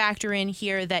also have to factor in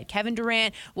here that Kevin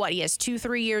Durant, he has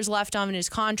 2-3 years left on his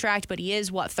contract, but he is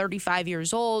 35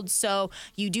 years old. So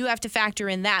you do have to factor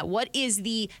in that. What is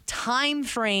the time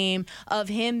frame of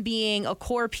him being a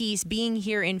core piece, being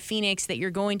here in Phoenix, that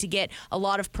you're going to get a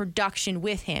lot of production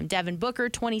with him? Devin Booker,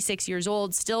 26 years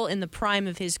old, still in the prime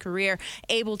of his career,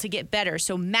 able to get better.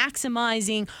 So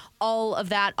maximizing all of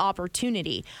that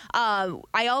opportunity.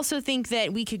 I also think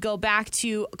that we could go back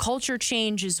to culture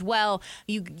change as well.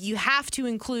 You have to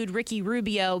include Ricky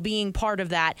Rubio being part of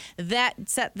that. That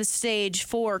set the stage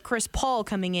for Chris Paul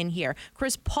coming in here.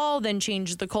 Chris Paul then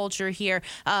changed the culture here,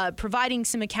 providing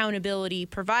some accountability,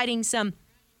 providing some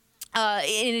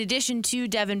in addition to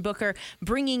Devin Booker,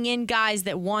 bringing in guys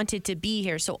that wanted to be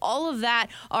here. So all of that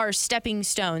are stepping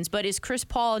stones. But is Chris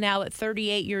Paul now at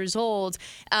 38 years old,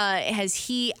 has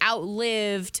he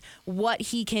outlived what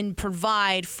he can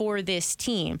provide for this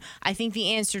team? I think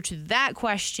the answer to that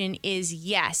question is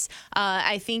yes.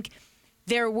 I think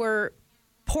there were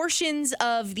portions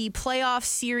of the playoff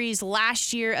series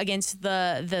last year against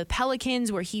the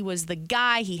Pelicans where he was the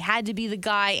guy, he had to be the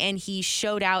guy, and he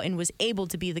showed out and was able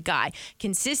to be the guy.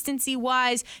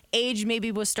 Consistency-wise, age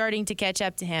maybe was starting to catch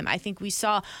up to him. I think we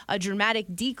saw a dramatic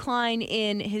decline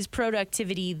in his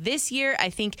productivity this year. I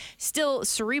think still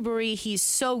cerebrally, he's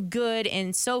so good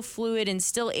and so fluid and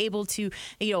still able to,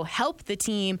 help the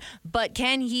team, but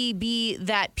can he be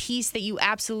that piece that you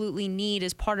absolutely need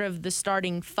as part of the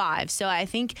starting five? So I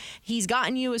think he's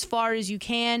gotten you as far as you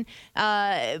can.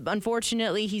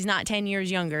 Unfortunately, he's not 10 years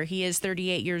younger. He is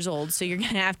 38 years old, so you're going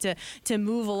to have to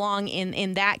move along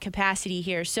in that capacity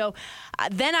here. So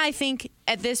then I think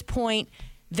at this point,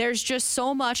 there's just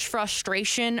so much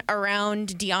frustration around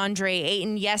DeAndre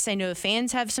Ayton. Yes, I know the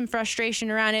fans have some frustration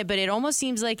around it, but it almost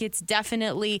seems like it's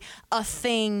definitely a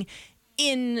thing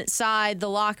inside the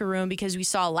locker room, because we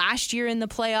saw last year in the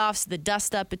playoffs the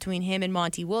dust up between him and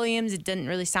Monty Williams. It didn't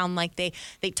really sound like they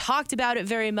talked about it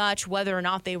very much, whether or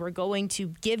not they were going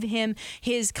to give him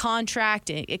his contract,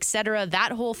 etc.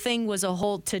 That whole thing was a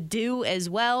whole to-do as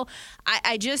well.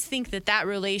 I just think that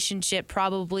relationship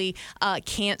probably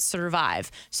can't survive.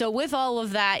 So with all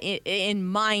of that in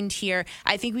mind here,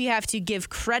 I think we have to give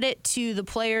credit to the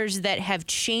players that have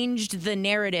changed the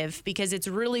narrative, because it's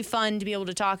really fun to be able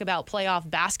to talk about playoff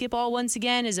basketball once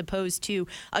again, as opposed to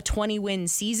a 20-win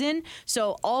season.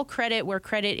 So all credit where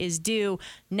credit is due.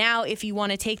 Now, if you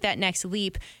want to take that next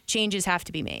leap, changes have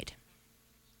to be made.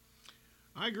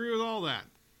 I agree with all that.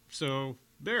 So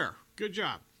there, good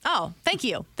job. Oh, thank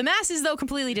you. The masses, though,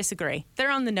 completely disagree.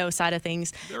 They're on the no side of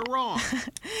things. They're wrong.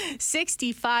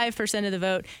 65% of the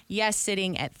vote, yes,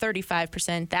 sitting at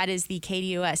 35%. That is the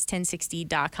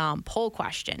KDUS1060.com poll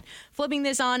question. Flipping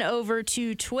this on over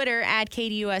to Twitter at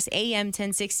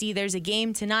KDUSAM1060. There's a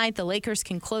game tonight. The Lakers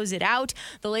can close it out.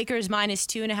 The Lakers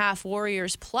 -2.5,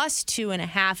 Warriors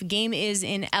 +2.5. Game is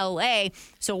in L.A.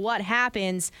 So what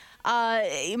happens?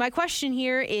 My question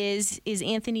here is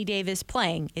Anthony Davis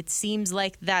playing? It seems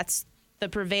like that's the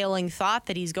prevailing thought,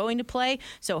 that he's going to play.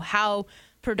 So how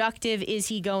productive is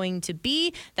he going to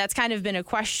be? That's kind of been a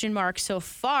question mark so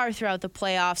far throughout the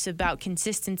playoffs about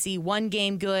consistency. One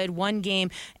game good, one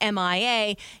game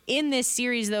MIA. In this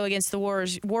series, though, against the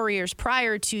Warriors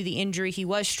prior to the injury, he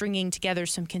was stringing together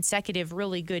some consecutive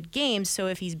really good games. So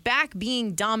if he's back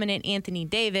being dominant Anthony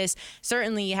Davis,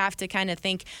 certainly you have to kind of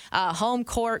think home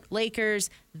court,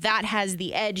 Lakers, that has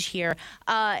the edge here.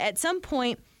 At some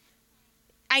point,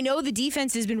 I know the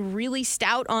defense has been really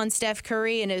stout on Steph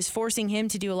Curry and is forcing him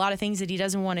to do a lot of things that he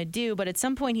doesn't want to do, but at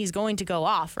some point he's going to go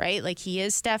off, right? Like, he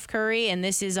is Steph Curry, and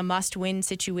this is a must-win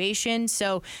situation,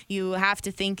 so you have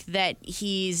to think that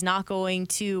he's not going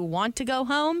to want to go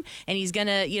home, and he's going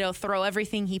to, throw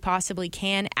everything he possibly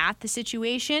can at the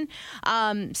situation.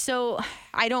 So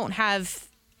I don't have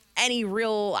any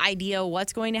real idea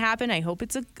what's going to happen. I hope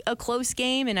it's a close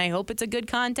game, and I hope it's a good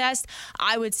contest.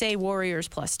 I would say Warriors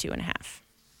 +2.5.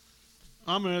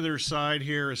 I'm on the other side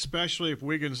here, especially if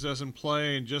Wiggins doesn't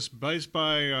play, and just based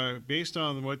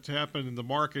on what's happened in the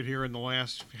market here in the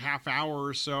last half hour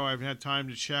or so, I've had time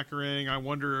to check or anything. I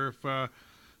wonder if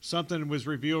something was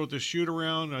revealed at the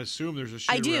shoot-around. I assume there's a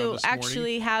shoot-around this morning. I do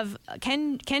actually have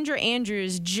Kendra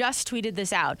Andrews just tweeted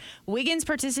this out. Wiggins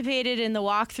participated in the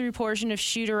walkthrough portion of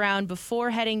shoot-around before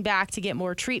heading back to get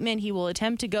more treatment. He will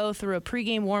attempt to go through a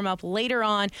pregame warm-up later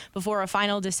on before a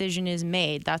final decision is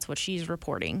made. That's what she's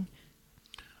reporting.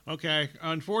 Okay.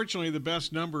 Unfortunately, the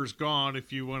best number's gone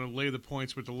if you want to lay the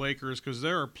points with the Lakers, because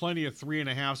there are plenty of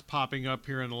 3.5s popping up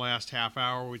here in the last half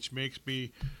hour, which makes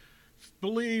me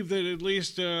believe that at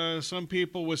least some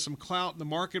people with some clout in the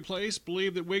marketplace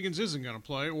believe that Wiggins isn't going to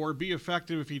play or be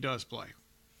effective if he does play.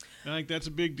 I think that's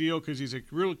a big deal, because he's a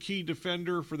real key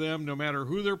defender for them no matter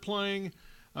who they're playing,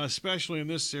 especially in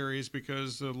this series,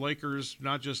 because the Lakers,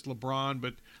 not just LeBron,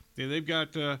 but they've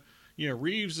got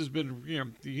Reeves has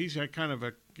been, he's had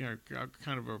he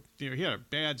had a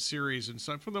bad series and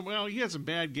some from them. Well, he had some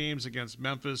bad games against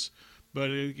Memphis, but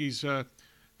he's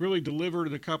really delivered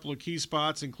in a couple of key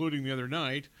spots, including the other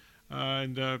night.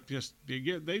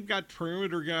 They've got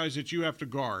perimeter guys that you have to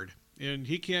guard, and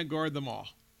he can't guard them all.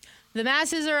 The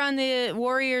masses are on the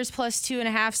Warriors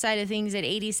 +2.5 side of things at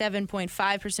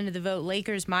 87.5% of the vote.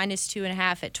 Lakers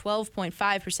 -2.5 at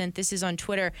 12.5%. This is on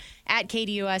Twitter at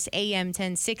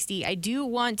KDUSAM1060. I do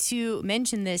want to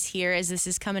mention this here as this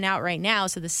is coming out right now.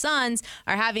 So the Suns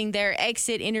are having their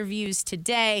exit interviews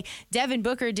today. Devin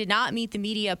Booker did not meet the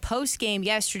media post-game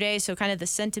yesterday, so kind of the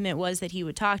sentiment was that he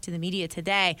would talk to the media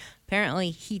today.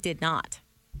 Apparently, he did not.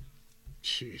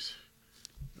 Jeez.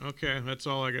 Okay, that's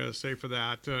all I got to say for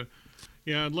that.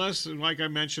 Unless, like I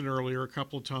mentioned earlier a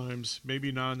couple of times,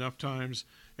 maybe not enough times,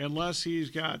 unless he's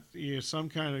got some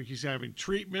kind of, he's having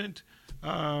treatment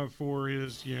for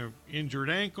his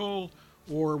injured ankle,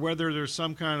 or whether there's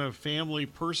some kind of family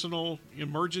personal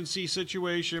emergency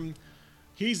situation.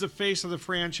 He's the face of the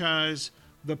franchise.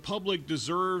 The public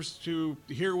deserves to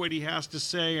hear what he has to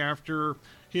say after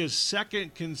his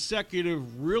second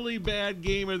consecutive really bad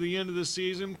game at the end of the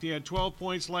season. He had 12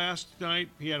 points last night.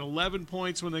 He had 11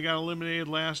 points when they got eliminated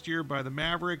last year by the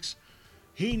Mavericks.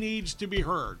 He needs to be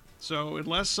heard. So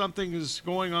unless something is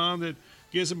going on that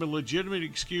gives him a legitimate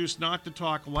excuse not to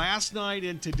talk last night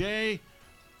and today,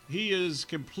 he is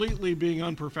completely being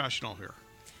unprofessional here.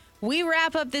 We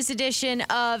wrap up this edition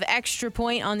of Extra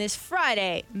Point on this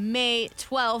Friday, May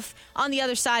 12th. On the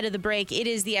other side of the break, it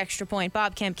is the Extra Point.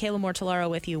 Bob Kemp, Kayla Mortellaro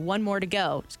with you. One more to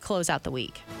go to close out the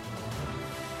week.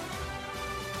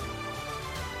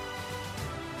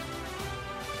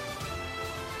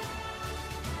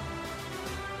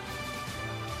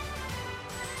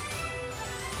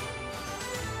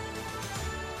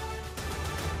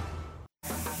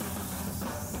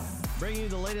 Bringing you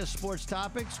the latest sports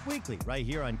topics weekly right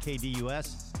here on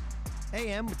KDUS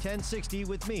AM 1060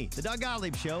 with me, the Doug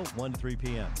Gottlieb Show, 1 to 3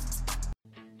 p.m.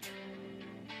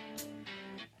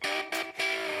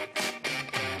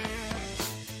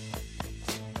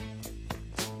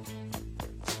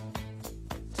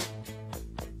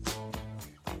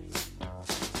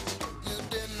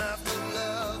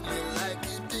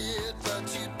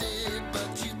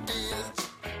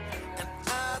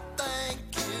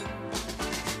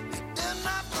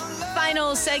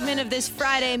 Final segment of this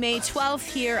Friday, May 12th,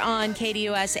 here on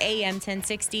KDUS AM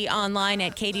 1060, online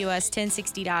at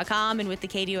KDUS1060.com, and with the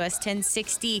KDUS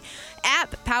 1060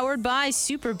 app powered by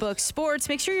Superbook Sports.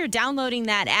 Make sure you're downloading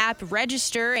that app,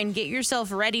 register, and get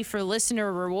yourself ready for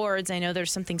listener rewards. I know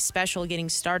there's something special getting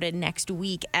started next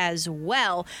week as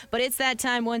well, but it's that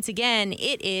time once again.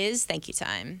 It is thank you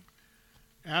time.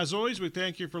 As always, we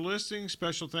thank you for listening.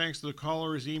 Special thanks to the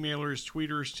callers, emailers,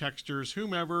 tweeters, texters,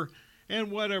 whomever, and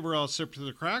whatever else slipped through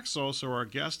the cracks. Also our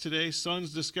guest today,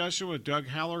 Suns discussion with Doug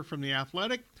Haller from The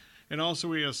Athletic. And also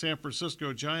we have a San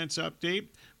Francisco Giants update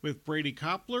with Brady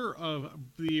Koppler of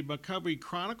the McCovey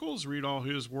Chronicles. Read all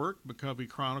his work, McCovey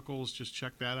Chronicles. Just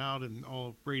check that out, and all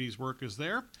of Brady's work is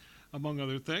there, among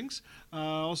other things.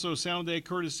 Also Sound Day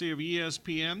courtesy of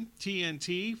ESPN,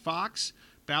 TNT, Fox,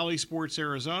 Bally Sports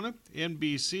Arizona,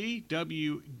 NBC,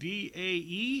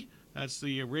 WDAE, that's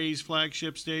the Rays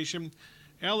flagship station,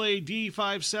 LAD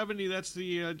 570, that's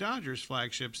the Dodgers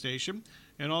flagship station,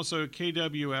 and also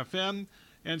KWFM.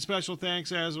 And special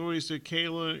thanks, as always, to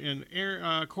Kayla and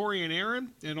Corey and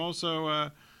Aaron. And also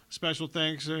special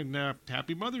thanks and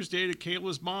happy Mother's Day to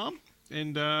Kayla's mom.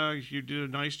 And you did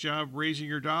a nice job raising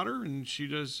your daughter, and she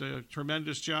does a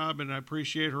tremendous job, and I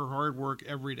appreciate her hard work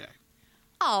every day.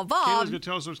 Oh, Bob. Kayla's going to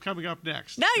tell us what's coming up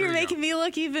next. Now you're making me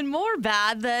look even more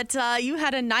bad that you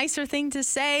had a nicer thing to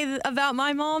say about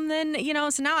my mom than,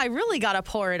 so now I really got to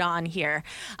pour it on here.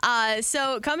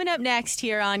 So coming up next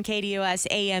here on KDUS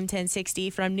AM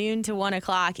 1060 from noon to 1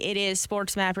 o'clock, it is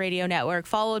Sports Map Radio Network,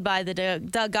 followed by the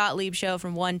Doug Gottlieb Show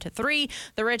from 1 to 3,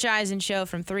 the Rich Eisen Show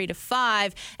from 3 to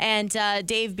 5, and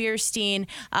Dave Bierstein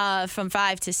from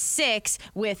 5 to 6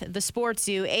 with the Sports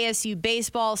Zoo. ASU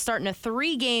baseball starting a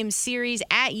 3-game series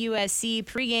at USC,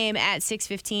 pregame at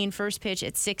 6:15, first pitch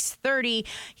at 6:30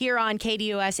 here on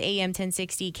KDUS AM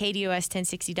 1060,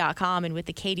 KDUS1060.com, and with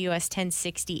the KDUS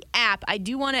 1060 app. I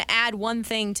do want to add one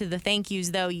thing to the thank yous,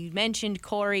 though. You mentioned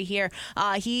Corey here.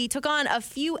 He took on a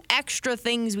few extra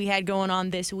things we had going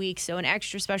on this week, so an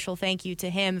extra special thank you to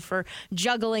him for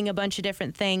juggling a bunch of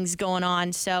different things going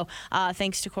on. So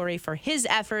thanks to Corey for his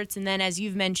efforts. And then, as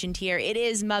you've mentioned here, it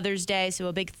is Mother's Day, so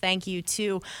a big thank you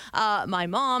to my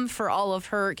mom for all of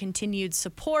her continued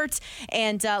support,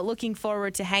 and looking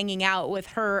forward to hanging out with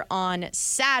her on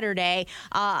Saturday.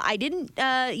 I didn't,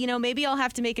 maybe I'll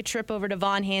have to make a trip over to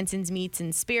Von Hansen's Meats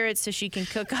and Spirits so she can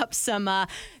cook up some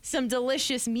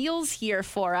delicious meals here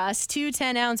for us. 2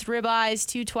 10-ounce ribeyes,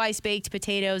 2 twice-baked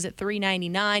potatoes at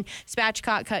 $3.99,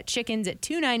 spatchcock cut chickens at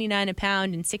 $2.99 a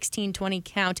pound, and 16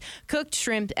 20-count cooked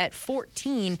shrimp at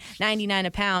 $14.99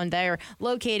 a pound. They're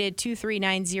located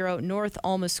 2390 North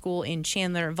Alma School in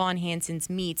Chandler,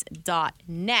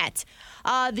 VonHansensMeats.net.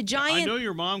 The Giants. I know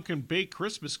your mom can bake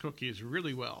Christmas cookies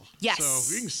really well. Yes.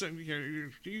 So you can send,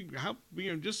 how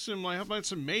about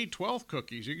some May 12th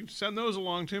cookies? You can send those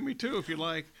along to me too if you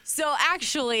like. So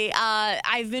actually,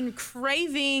 I've been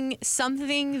craving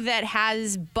something that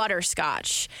has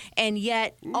butterscotch, and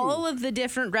yet all of the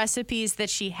different recipes that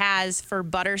she has for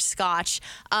butterscotch,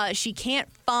 she can't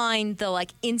find the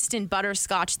instant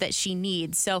butterscotch that she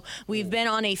needs. So we've been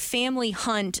on a family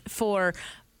hunt for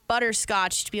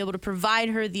butterscotch to be able to provide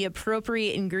her the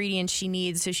appropriate ingredients she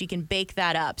needs so she can bake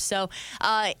that up. So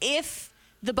if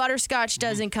the butterscotch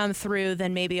doesn't come through,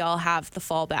 then maybe I'll have the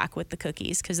fallback with the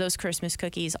cookies, because those Christmas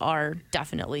cookies are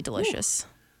definitely delicious.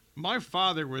 My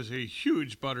father was a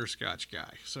huge butterscotch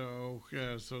guy, so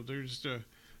there's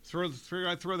throw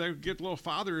that, get little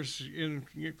father's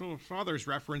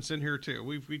reference in here too.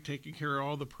 We've taken care of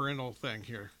all the parental thing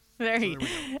here.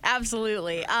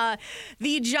 Absolutely.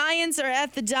 The Giants are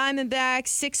at the Diamondbacks,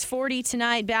 6:40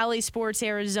 tonight. Bally Sports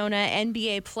Arizona.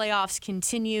 NBA playoffs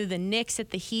continue. The Knicks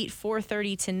at the Heat,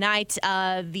 4:30 tonight.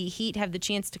 The Heat have the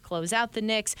chance to close out the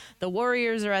Knicks. The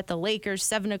Warriors are at the Lakers,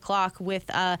 7 o'clock, with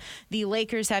the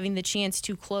Lakers having the chance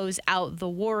to close out the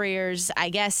Warriors. I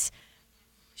guess,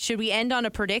 should we end on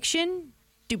a prediction?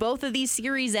 Do both of these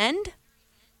series end?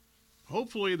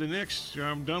 Hopefully the Knicks,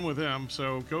 I'm done with them,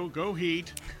 so go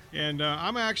Heat. And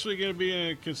I'm actually going to be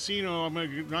in a casino. I'm going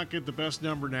to not get the best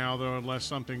number now, though, unless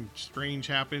something strange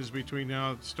happens between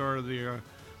now and the start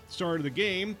of the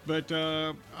game. But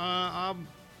I'm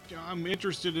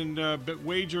interested in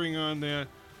wagering on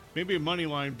maybe a money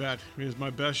line bet is my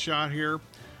best shot here.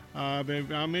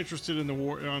 I'm interested in the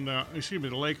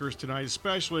Lakers tonight,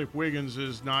 especially if Wiggins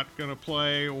is not going to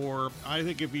play, or I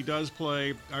think if he does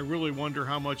play, I really wonder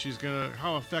how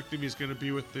effective he's going to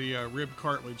be with the rib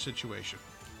cartilage situation.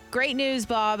 Great news,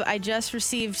 Bob. I just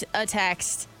received a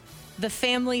text. The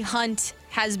family hunt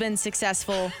has been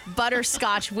successful.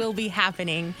 Butterscotch will be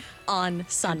happening on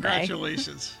Sunday.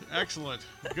 Congratulations. Excellent.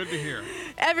 Good to hear.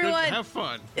 Everyone, have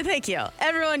fun. Thank you.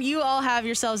 Everyone, you all have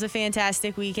yourselves a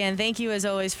fantastic weekend. Thank you, as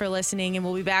always, for listening, and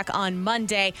we'll be back on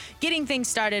Monday getting things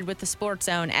started with the Sports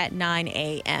Zone at 9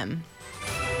 a.m.